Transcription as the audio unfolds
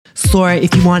So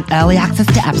if you want early access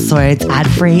to episodes,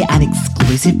 ad-free and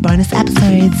exclusive bonus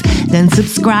episodes, then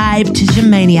subscribe to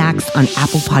Jamaniacs on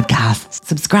Apple Podcasts.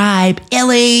 Subscribe,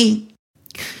 Illy.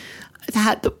 I've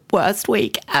had the worst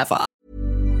week ever.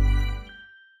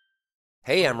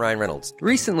 Hey, I'm Ryan Reynolds.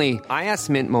 Recently, I asked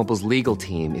Mint Mobile's legal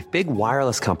team if big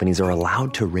wireless companies are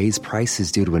allowed to raise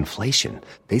prices due to inflation.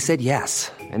 They said yes.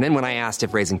 And then when I asked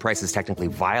if raising prices technically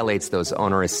violates those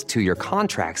onerous two-year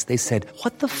contracts, they said,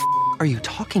 "What the f*** are you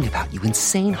talking about, you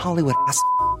insane Hollywood ass?"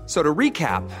 So to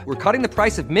recap, we're cutting the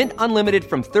price of Mint Unlimited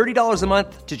from $30 a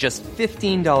month to just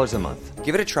 $15 a month.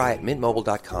 Give it a try at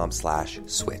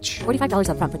mintmobile.com/switch. $45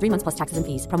 up front for 3 months plus taxes and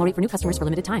fees. Promo rate for new customers for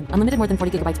limited time. Unlimited more than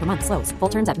 40 gigabytes per month. Slows full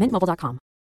terms at mintmobile.com.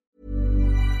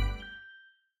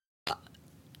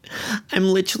 I'm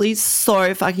literally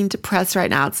so fucking depressed right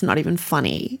now. It's not even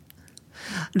funny.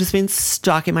 I've just been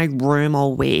stuck in my room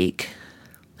all week.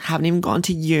 Haven't even gone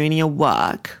to uni or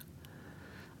work.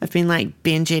 I've been like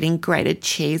binge eating grated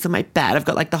cheese on my bed. I've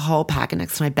got like the whole packet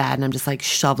next to my bed and I'm just like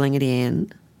shoveling it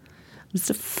in. I'm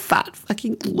just a fat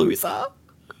fucking loser.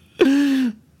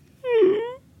 That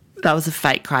was a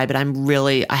fake cry, but I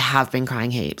have been crying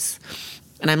heaps.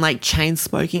 And I'm like chain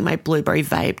smoking my blueberry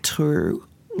vape too.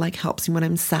 Like helps me when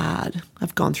I'm sad.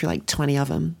 I've gone through like 20 of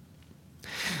them.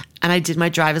 And I did my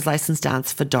driver's license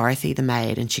dance for Dorothy, the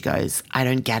maid, and she goes, "I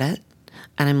don't get it."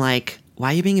 And I'm like, "Why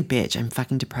are you being a bitch? I'm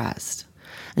fucking depressed."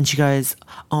 And she goes,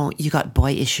 "Oh, you got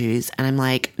boy issues." And I'm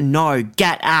like, "No,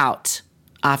 get out.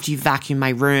 After you vacuum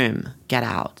my room, get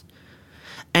out."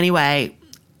 Anyway,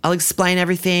 I'll explain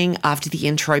everything after the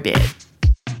intro bit.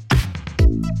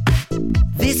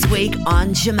 This week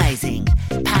on Jamazing,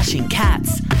 passion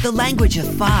cats, the language of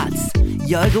farts,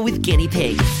 yoga with guinea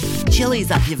pigs, chilies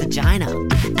up your vagina,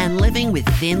 and living with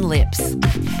thin lips.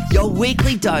 Your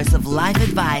weekly dose of life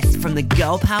advice from the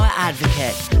girl power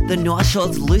advocate, the North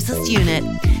Shore's loosest unit.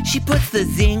 She puts the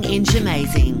zing in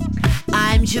Jamazing.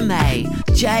 I'm Jamay,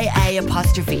 J-A''MIE.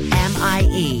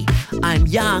 I'm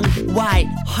young, white,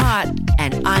 hot,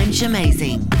 and I'm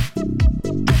Jamazing.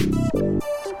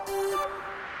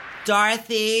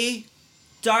 Dorothy,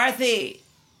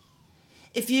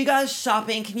 if you go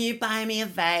shopping, can you buy me a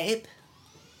vape?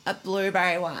 A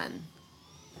blueberry one.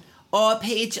 Or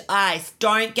peach ice.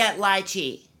 Don't get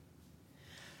lychee.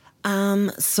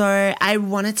 So I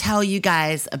want to tell you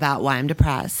guys about why I'm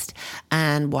depressed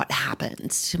and what happened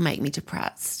to make me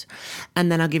depressed.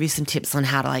 And then I'll give you some tips on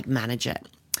how to like manage it.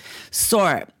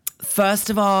 So first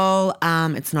of all,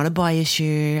 it's not a boy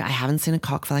issue. I haven't seen a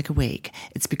cock for like a week.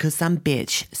 It's because some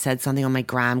bitch said something on my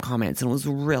gram comments and it was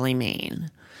really mean.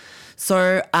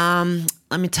 So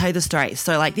let me tell you the story.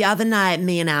 So like the other night,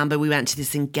 me and Amber, we went to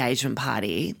this engagement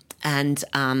party. And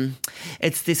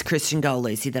it's this Christian girl,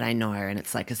 Lucy, that I know, and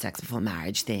it's like a sex before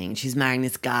marriage thing. She's marrying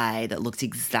this guy that looks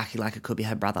exactly like it could be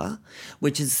her brother,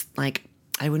 which is like,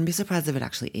 I wouldn't be surprised if it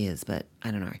actually is, but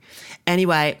I don't know.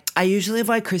 Anyway, I usually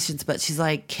avoid Christians, but she's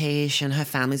like quiche and her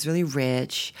family's really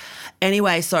rich.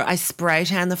 Anyway, so I spray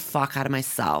tan the fuck out of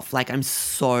myself. Like I'm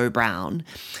so brown.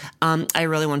 I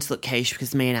really wanted to look quiche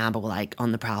because me and Amber were like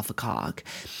on the prowl for cock.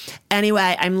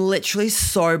 Anyway, I'm literally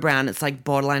so brown. It's like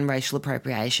borderline racial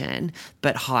appropriation,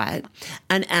 but hot.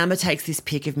 And Amber takes this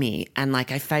pic of me and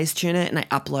like I Facetune it and I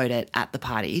upload it at the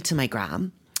party to my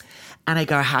gram. And I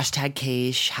go hashtag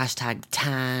quiche, hashtag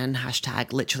tan,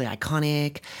 hashtag literally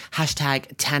iconic, hashtag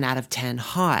 10 out of 10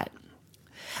 hot.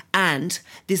 And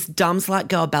this dumb slut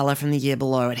girl Bella from the year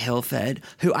below at Hilford,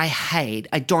 who I hate,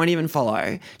 I don't even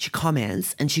follow, she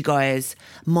comments and she goes,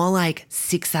 more like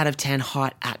 6 out of 10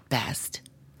 hot at best.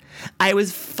 I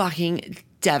was fucking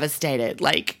devastated.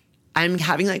 Like, I'm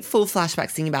having like full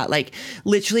flashbacks thinking about like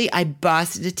literally I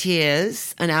burst into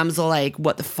tears and Amber's all like,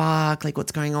 what the fuck? Like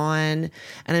what's going on?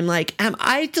 And I'm like, am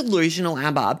I delusional,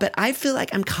 Amber? But I feel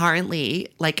like I'm currently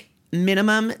like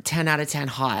minimum 10 out of 10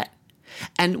 hot.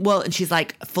 And she's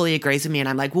like fully agrees with me. And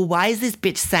I'm like, well, why is this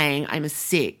bitch saying I'm a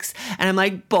 6? And I'm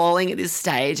like bawling at this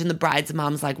stage. And the bride's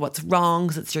mom's like, what's wrong?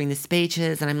 Because it's during the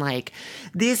speeches. And I'm like,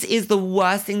 this is the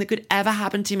worst thing that could ever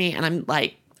happen to me. And I'm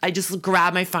like, I just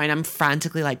grab my phone. I'm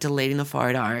frantically like deleting the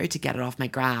photo to get it off my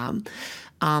gram.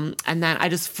 And then I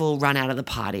just full run out of the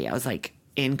party. I was like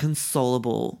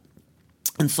inconsolable.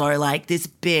 And so like this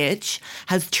bitch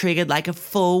has triggered like a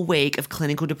full week of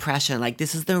clinical depression. Like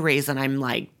this is the reason I'm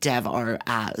like devo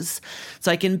as.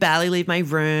 So I can barely leave my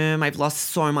room. I've lost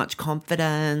so much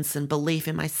confidence and belief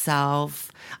in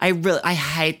myself. I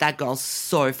hate that girl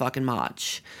so fucking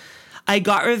much. I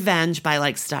got revenge by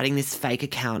like starting this fake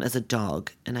account as a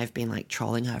dog, and I've been like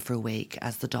trolling her for a week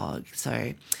as the dog.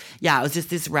 So yeah, it was just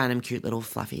this random cute little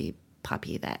fluffy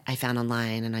puppy that I found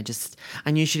online, and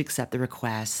I knew she'd accept the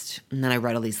request. And then I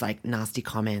wrote all these like nasty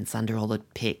comments under all the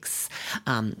pics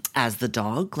as the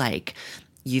dog, like,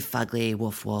 you fugly,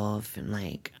 woof woof, and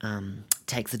like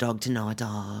takes a dog to know a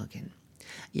dog. And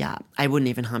yeah, I wouldn't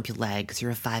even hump your leg because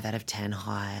you're a 5 out of 10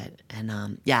 hot.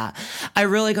 And yeah, I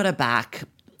really got her back.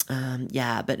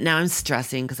 Yeah, but now I'm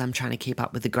stressing because I'm trying to keep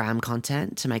up with the gram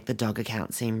content to make the dog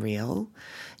account seem real.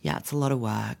 Yeah, it's a lot of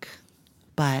work.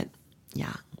 But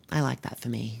yeah, I like that for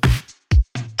me.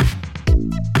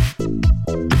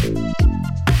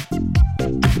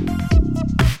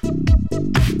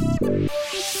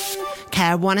 Okay,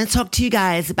 I want to talk to you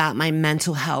guys about my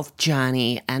mental health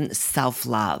journey and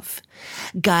self-love.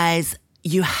 Guys,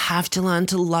 you have to learn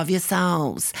to love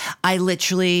yourselves. I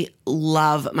literally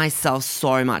love myself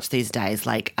so much these days.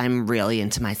 Like, I'm really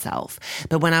into myself.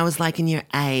 But when I was like in year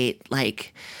 8,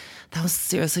 like, that was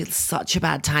seriously such a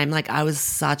bad time. Like, I was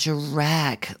such a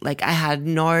wreck. Like, I had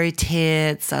no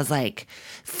tits. I was like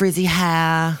frizzy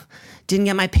hair. Didn't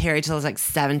get my period till I was like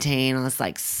 17. I was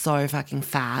like so fucking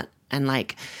fat. And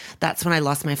like, that's when I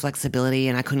lost my flexibility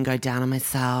and I couldn't go down on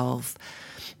myself.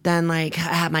 Then like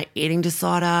I had my eating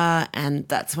disorder, and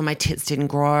that's when my tits didn't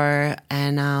grow.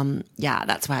 And yeah,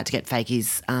 that's why I had to get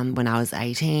fakies when I was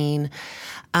 18.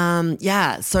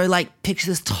 Yeah, so like picture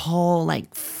this tall,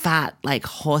 like fat, like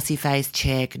horsey faced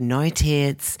chick, no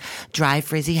tits, dry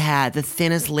frizzy hair, the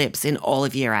thinnest lips in all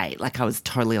of year 8. Like I was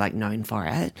totally like known for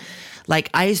it.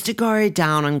 Like I used to go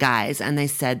down on guys and they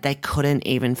said they couldn't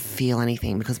even feel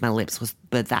anything because my lips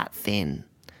were that thin.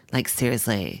 Like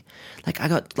seriously, like I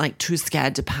got like too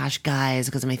scared to pash guys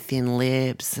because of my thin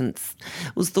lips, and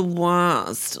it was the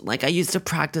worst. Like I used to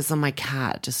practice on my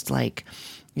cat, just like,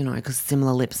 you know, because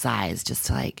similar lip size, just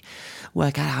to like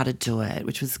work out how to do it,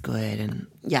 which was good. And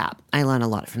yeah, I learned a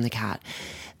lot from the cat.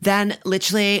 Then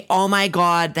literally, oh my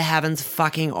God, the heavens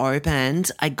fucking opened.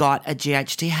 I got a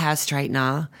GHD hair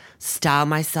straightener, styled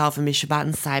myself a Misha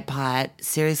Button side part.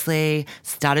 Seriously,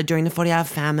 started doing the 40-hour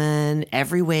famine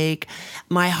every week.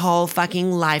 My whole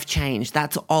fucking life changed.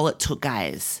 That's all it took,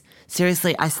 guys.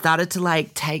 Seriously, I started to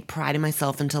like take pride in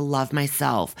myself and to love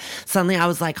myself. Suddenly I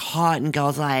was like hot and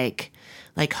girls like,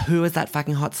 who is that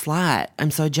fucking hot slut?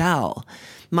 I'm so gel.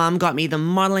 Mum got me the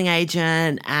modeling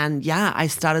agent, and yeah, I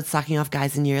started sucking off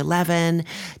guys in year 11.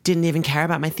 Didn't even care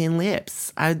about my thin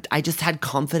lips. I just had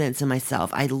confidence in myself.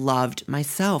 I loved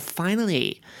myself,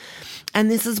 finally. And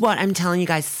this is what I'm telling you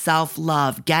guys,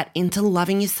 self-love. Get into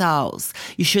loving yourselves.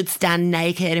 You should stand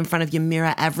naked in front of your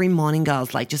mirror every morning,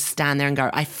 girls. Like, just stand there and go,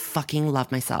 I fucking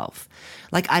love myself.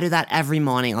 Like, I do that every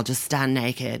morning. I'll just stand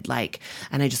naked, like,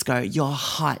 and I just go, you're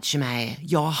hot, Shimei.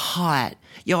 You're hot.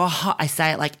 You're hot. I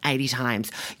say it like 80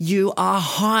 times. You are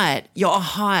hot. You're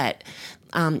hot.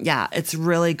 Yeah, it's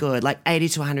really good, like 80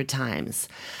 to 100 times.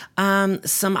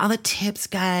 Some other tips,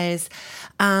 guys.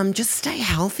 Just stay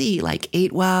healthy, like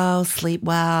eat well, sleep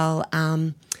well.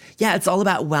 Yeah, it's all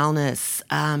about wellness.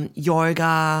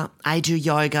 Yoga. I do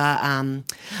yoga.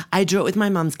 I do it with my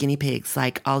mum's guinea pigs.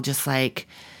 Like, I'll just like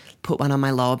put one on my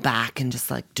lower back and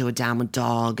just like do a downward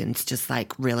dog, and it's just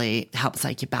like really helps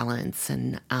like your balance.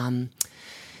 And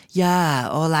yeah,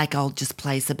 or like I'll just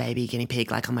place a baby guinea pig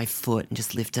like on my foot and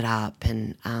just lift it up.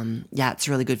 And yeah, it's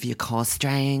really good for your core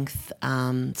strength.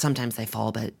 Sometimes they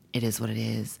fall, but it is what it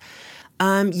is.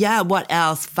 Yeah, what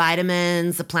else?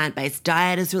 Vitamins, a plant-based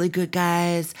diet is really good,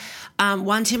 guys.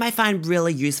 One tip I find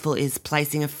really useful is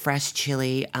placing a fresh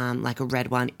chili, like a red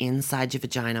one, inside your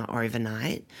vagina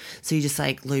overnight. So you just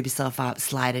like lube yourself up,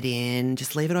 slide it in,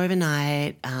 just leave it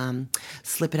overnight,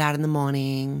 slip it out in the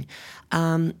morning.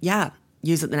 Yeah,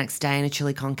 use it the next day in a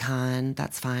chili con carne,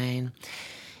 that's fine.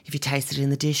 If you taste it in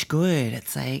the dish, good.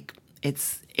 It's like,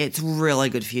 it's really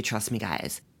good for you, trust me,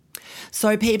 guys.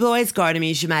 So people always go to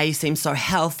me, Shimei, you seem so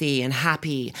healthy and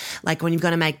happy. Like when you've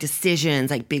got to make decisions,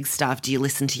 like big stuff, do you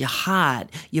listen to your heart,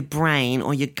 your brain,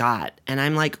 or your gut? And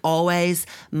I'm like, always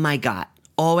my gut.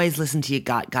 Always listen to your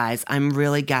gut, guys. I'm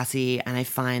really gassy, and I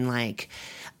find like,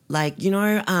 you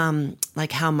know,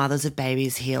 like how mothers of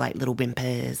babies hear like little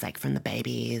whimpers, like from the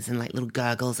babies, and like little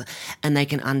gurgles, and they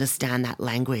can understand that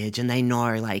language and they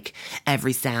know like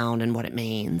every sound and what it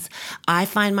means. I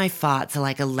find my farts are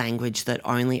like a language that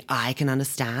only I can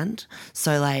understand.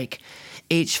 So like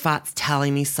each fart's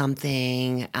telling me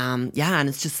something. Yeah. And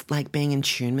it's just like being in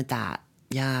tune with that.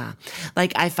 Yeah.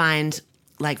 Like I find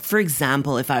like, for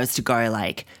example, if I was to go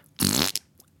like,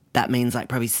 that means like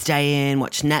probably stay in,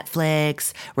 watch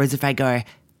Netflix. Whereas if I go,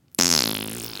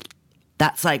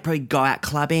 that's like probably go out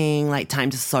clubbing, like time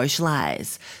to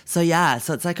socialize. So yeah,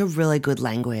 so it's like a really good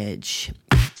language.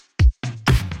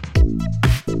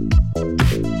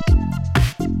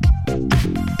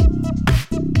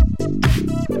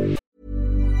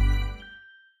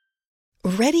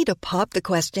 Ready to pop the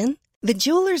question? The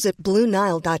jewelers at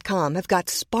BlueNile.com have got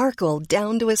sparkle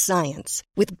down to a science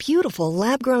with beautiful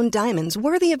lab-grown diamonds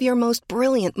worthy of your most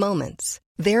brilliant moments.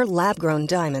 Their lab-grown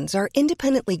diamonds are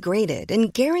independently graded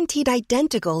and guaranteed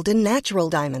identical to natural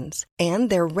diamonds, and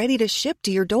they're ready to ship to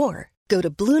your door. Go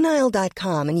to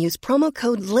BlueNile.com and use promo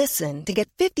code LISTEN to get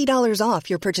 $50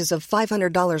 off your purchase of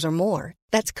 $500 or more.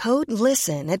 That's code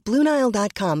LISTEN at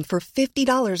BlueNile.com for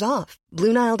 $50 off.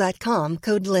 BlueNile.com,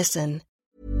 code LISTEN.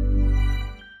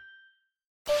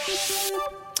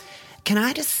 Can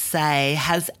I just say,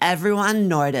 has everyone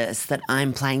noticed that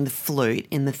I'm playing the flute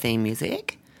in the theme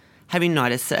music? Have you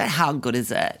noticed it? How good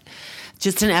is it?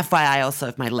 Just an FYI also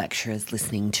if my lecturer is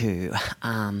listening too.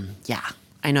 Yeah,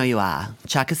 I know you are.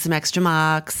 Chuck us some extra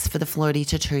marks for the floaty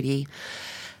to tootie.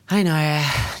 I know,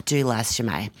 do less you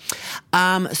may.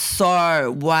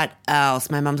 So what else?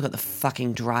 My mum's got the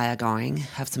fucking dryer going.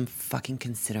 Have some fucking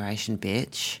consideration,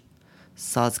 bitch.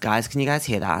 Soz, guys, can you guys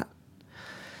hear that?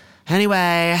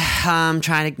 Anyway, I'm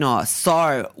trying to ignore.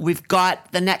 So we've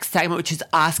got the next segment, which is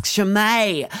Ask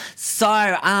Shemay.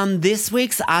 So this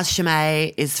week's Ask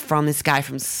Shemay is from this guy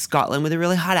from Scotland with a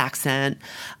really hot accent.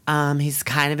 He's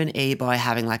kind of an e-boy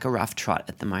having like a rough trot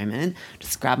at the moment.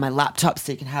 Just grab my laptop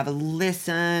so you can have a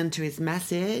listen to his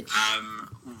message.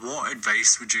 What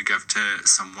advice would you give to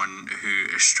someone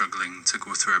who is struggling to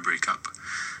go through a breakup?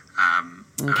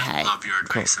 Okay, I would love your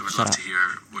advice. cool. I would Shut love up. to hear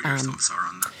what your thoughts are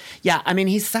on that. Yeah, I mean,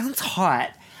 he sounds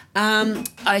hot.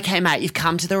 Okay, mate, you've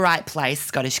come to the right place,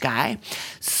 Scottish guy.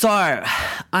 So,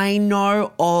 I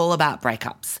know all about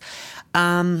breakups.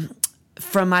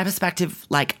 From my perspective,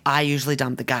 like, I usually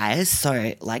dump the guys,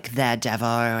 so, like, they're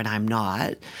Devo and I'm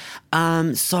not.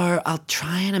 So, I'll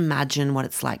try and imagine what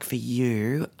it's like for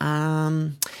you.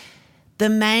 The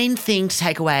main thing to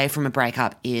take away from a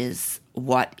breakup is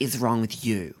what is wrong with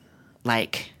you.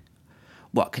 Like,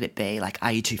 what could it be? Like,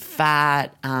 are you too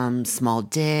fat, small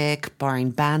dick, boring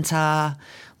banter,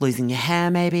 losing your hair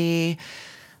maybe?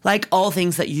 Like, all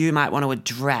things that you might want to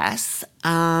address.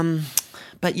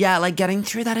 But yeah, like getting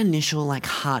through that initial like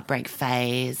heartbreak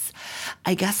phase,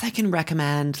 I guess I can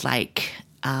recommend like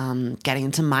getting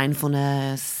into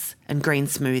mindfulness and green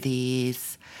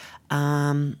smoothies,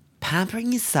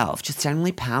 pampering yourself, just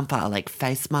generally pamper, like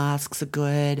face masks are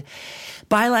good.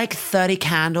 Buy like 30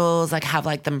 candles, like have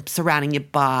like them surrounding your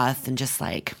bath and just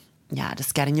like, yeah,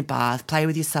 just get in your bath, play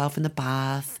with yourself in the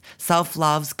bath.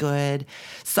 Self-love's good.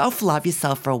 Self-love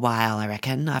yourself for a while, I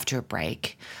reckon, after a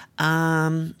break.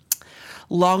 Long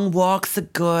walks are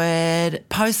good.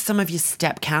 Post some of your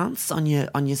step counts on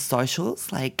your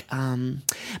socials. Like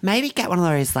maybe get one of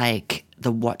those like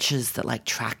the watches that like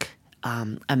track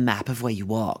a map of where you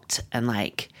walked and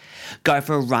like go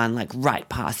for a run like right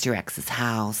past your ex's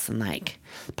house and like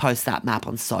post that map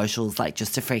on socials like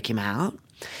just to freak him out.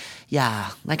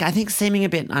 Yeah, like I think seeming a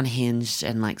bit unhinged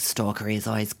and like stalkery is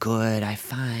always good, I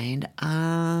find.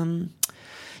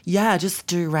 Yeah, just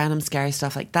do random scary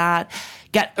stuff like that.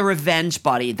 Get a revenge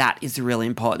body. That is really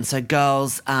important. So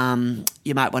girls,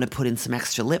 you might want to put in some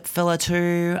extra lip filler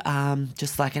too,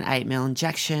 just like an 8 ml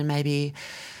injection maybe.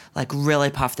 Like really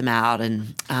puff them out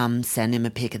and send him a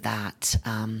pic of that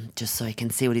just so he can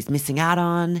see what he's missing out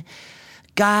on.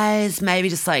 Guys, maybe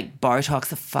just like Botox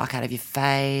the fuck out of your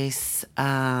face.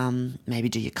 Maybe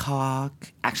do your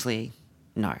cock. Actually,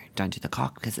 no, don't do the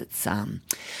cock because it's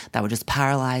that will just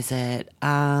paralyze it.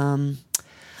 A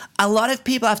lot of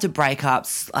people after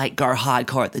breakups like go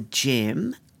hardcore at the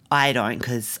gym. I don't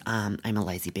because I'm a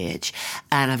lazy bitch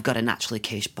and I've got a naturally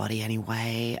quiche body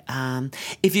anyway.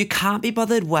 If you can't be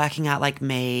bothered working out like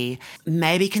me,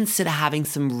 maybe consider having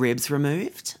some ribs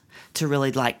removed to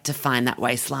really like define that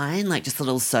waistline, like just a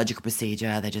little surgical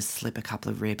procedure. They just slip a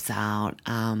couple of ribs out.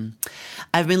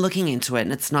 I've been looking into it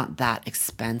and it's not that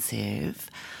expensive.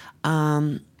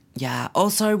 Yeah,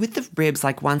 also with the ribs,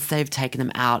 like once they've taken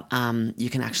them out, you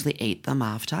can actually eat them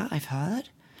after, I've heard.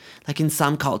 Like in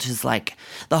some cultures, like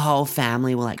the whole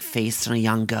family will like feast on a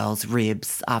young girl's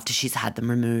ribs after she's had them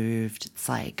removed. It's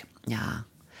like, yeah,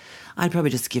 I'd probably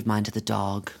just give mine to the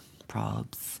dog,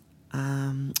 probs.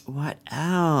 What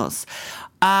else?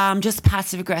 Just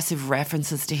passive-aggressive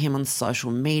references to him on social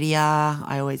media.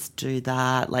 I always do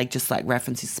that. Like, just, like,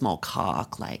 reference his small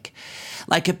cock. Like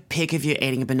a pic of you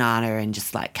eating a banana and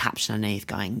just, like, caption underneath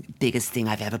going, biggest thing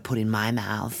I've ever put in my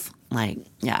mouth. Like,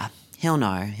 yeah, he'll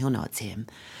know. He'll know it's him.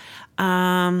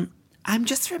 I'm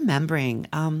just remembering,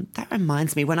 that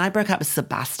reminds me, when I broke up with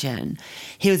Sebastian,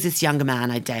 he was this younger man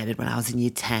I dated when I was in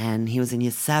year 10. He was in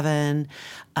year 7.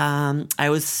 I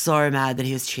was so mad that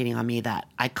he was cheating on me that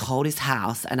I called his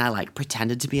house and I like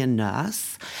pretended to be a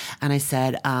nurse. And I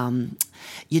said,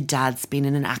 your dad's been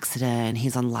in an accident.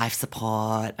 He's on life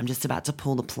support. I'm just about to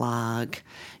pull the plug.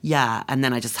 Yeah. And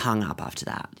then I just hung up after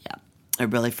that. Yeah.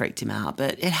 It really freaked him out,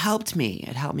 but it helped me.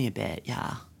 It helped me a bit.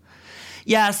 Yeah.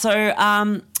 Yeah. So,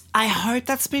 I hope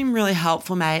that's been really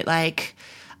helpful, mate. Like,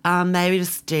 maybe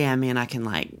just DM me and I can,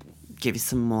 like, give you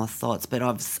some more thoughts. But,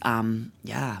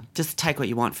 just take what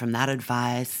you want from that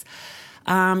advice.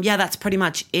 That's pretty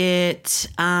much it.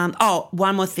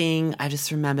 One more thing I just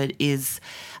remembered is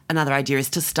another idea is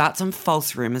to start some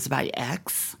false rumors about your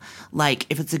ex. Like,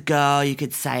 if it's a girl, you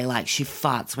could say, like, she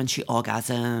farts when she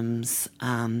orgasms.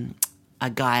 A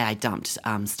guy I dumped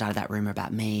started that rumor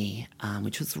about me,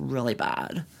 which was really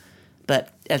bad.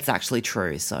 But it's actually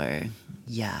true, so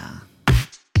yeah.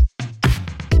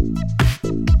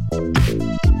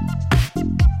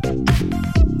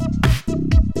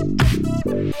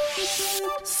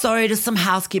 So just some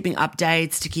housekeeping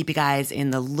updates to keep you guys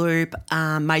in the loop.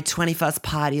 My 21st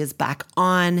party is back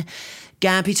on.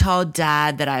 Gampy told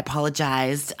Dad that I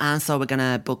apologised, so we're going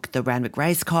to book the Randwick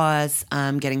Racecourse,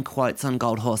 getting quotes on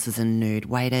gold horses and nude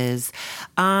waiters.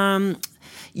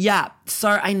 So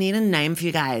I need a name for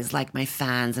you guys, like my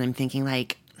fans, and I'm thinking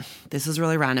like, this is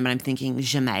really random, and I'm thinking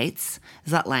Jamates.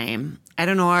 Is that lame? I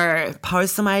don't know.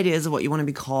 Post some ideas of what you want to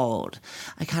be called.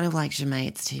 I kind of like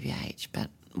Jamates, TBH, but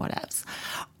whatevs.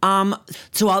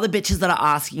 To all the bitches that are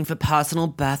asking for personal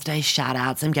birthday shout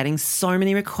outs, I'm getting so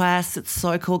many requests. It's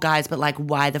so cool, guys, but like,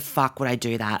 why the fuck would I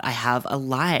do that? I have a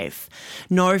life.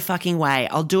 No fucking way.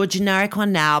 I'll do a generic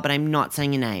one now, but I'm not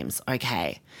saying your names.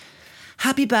 Okay.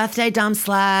 Happy birthday, dumb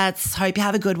sluts. Hope you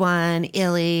have a good one.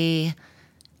 Illy.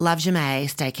 Love Jamae.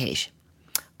 Stay quiche.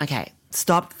 Okay.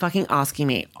 Stop fucking asking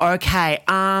me. Okay.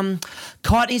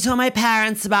 Courtney told my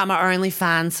parents about my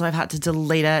OnlyFans, so I've had to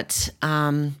delete it.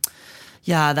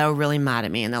 They were really mad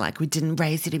at me, and they're like, we didn't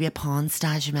raise you to be a porn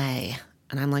star, Jamae.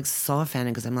 And I'm like so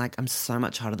offended because I'm like, I'm so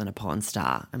much hotter than a porn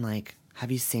star. I'm like,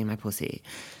 have you seen my pussy?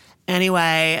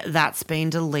 Anyway, that's been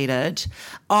deleted.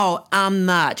 Merch.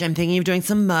 I'm thinking of doing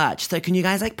some merch. So can you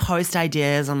guys like post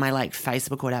ideas on my like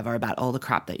Facebook or whatever about all the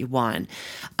crap that you want?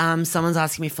 Someone's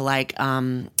asking me for like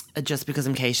just because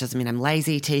I'm Keisha doesn't mean I'm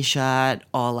lazy t-shirt,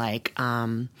 or like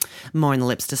more in the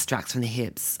lips distracts from the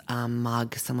hips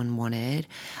mug someone wanted.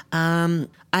 I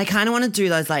kind of want to do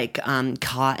those like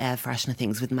car air freshener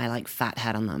things with my like fat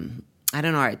head on them. I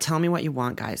don't know. Tell me what you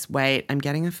want, guys. Wait, I'm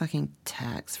getting a fucking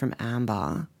text from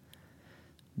Amber.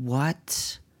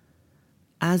 What?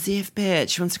 As if, bitch.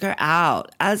 She wants to go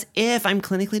out. As if I'm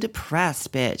clinically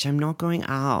depressed, bitch. I'm not going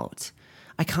out.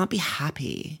 I can't be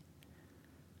happy.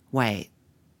 Wait.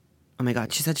 Oh my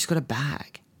God, she said she's got a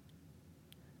bag.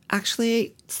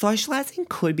 Actually, socializing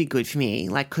could be good for me.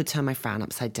 Like, could turn my frown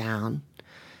upside down.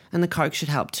 And the Coke should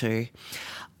help too.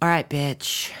 All right,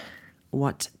 bitch.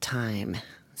 What time?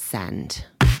 Send.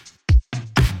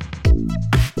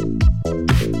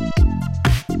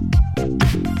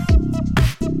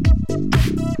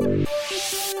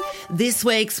 This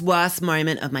week's worst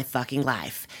moment of my fucking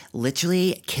life.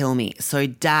 Literally kill me. So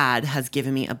Dad has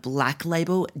given me a Black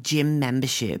Label gym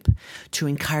membership to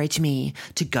encourage me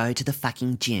to go to the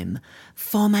fucking gym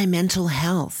for my mental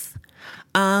health.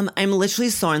 I'm literally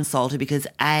so insulted because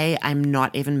A, I'm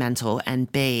not even mental, and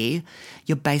B,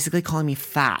 you're basically calling me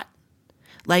fat.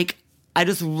 Like, I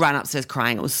just ran upstairs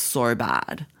crying. It was so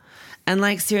bad. And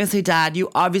like, seriously, Dad, you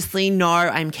obviously know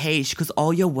I'm Keish because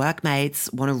all your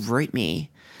workmates want to root me.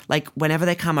 Like, whenever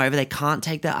they come over, they can't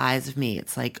take their eyes off me.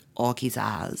 It's like Orky's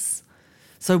ass.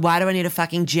 So why do I need a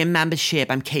fucking gym membership?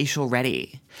 I'm Keish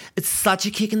already. It's such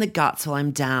a kick in the guts while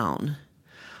I'm down.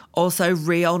 Also,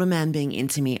 older men being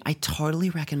into me. I totally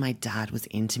reckon my dad was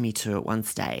into me too at one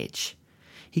stage.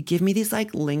 He'd give me these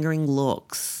like lingering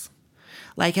looks.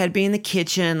 Like, I'd be in the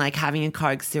kitchen, like having a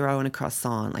Coke Zero and a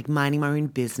croissant, like minding my own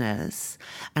business.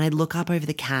 And I'd look up over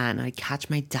the can and I'd catch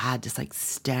my dad just like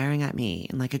staring at me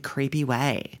in like a creepy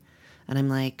way. And I'm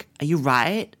like, are you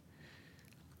right?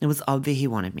 It was obvious he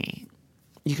wanted me.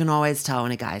 You can always tell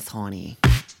when a guy's horny.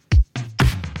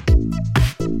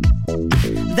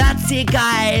 That's it,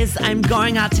 guys. I'm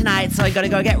going out tonight, so I got to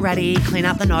go get ready, clean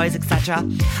up the nose, etc.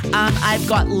 I've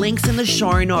got links in the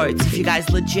show notes if you guys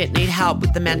legit need help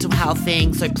with the mental health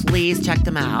thing, so please check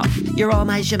them out. You're all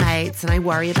my mates, and I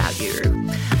worry about you.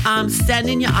 Send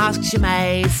in your Ask Your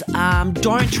Mays.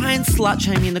 Don't try and slut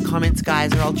shame me in the comments,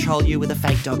 guys, or I'll troll you with a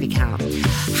fake dog account.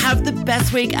 Have the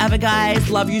best week ever, guys.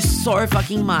 Love you so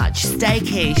fucking much. Stay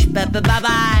quiche.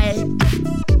 Bye-bye.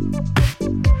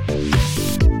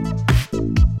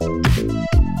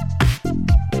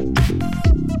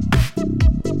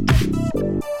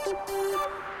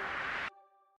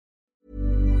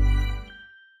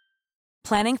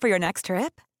 Planning for your next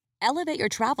trip? Elevate your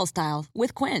travel style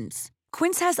with Quince.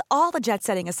 Quince has all the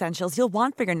jet-setting essentials you'll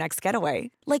want for your next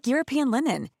getaway, like European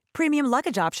linen, premium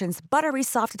luggage options, buttery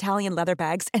soft Italian leather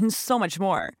bags, and so much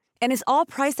more. And is all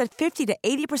priced at 50 to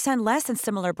 80% less than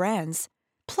similar brands.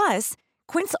 Plus,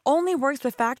 Quince only works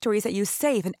with factories that use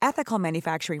safe and ethical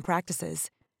manufacturing practices.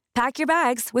 Pack your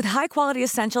bags with high-quality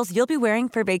essentials you'll be wearing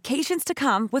for vacations to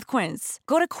come with Quince.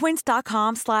 Go to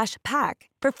quince.com/pack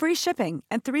for free shipping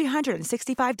and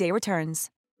 365-day returns.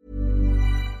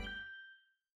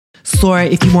 So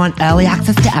if you want early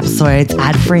access to episodes,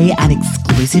 ad-free and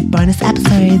exclusive bonus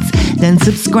episodes, then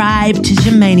subscribe to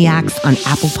Shamaniacs on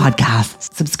Apple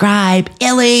Podcasts. Subscribe,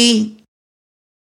 Illy!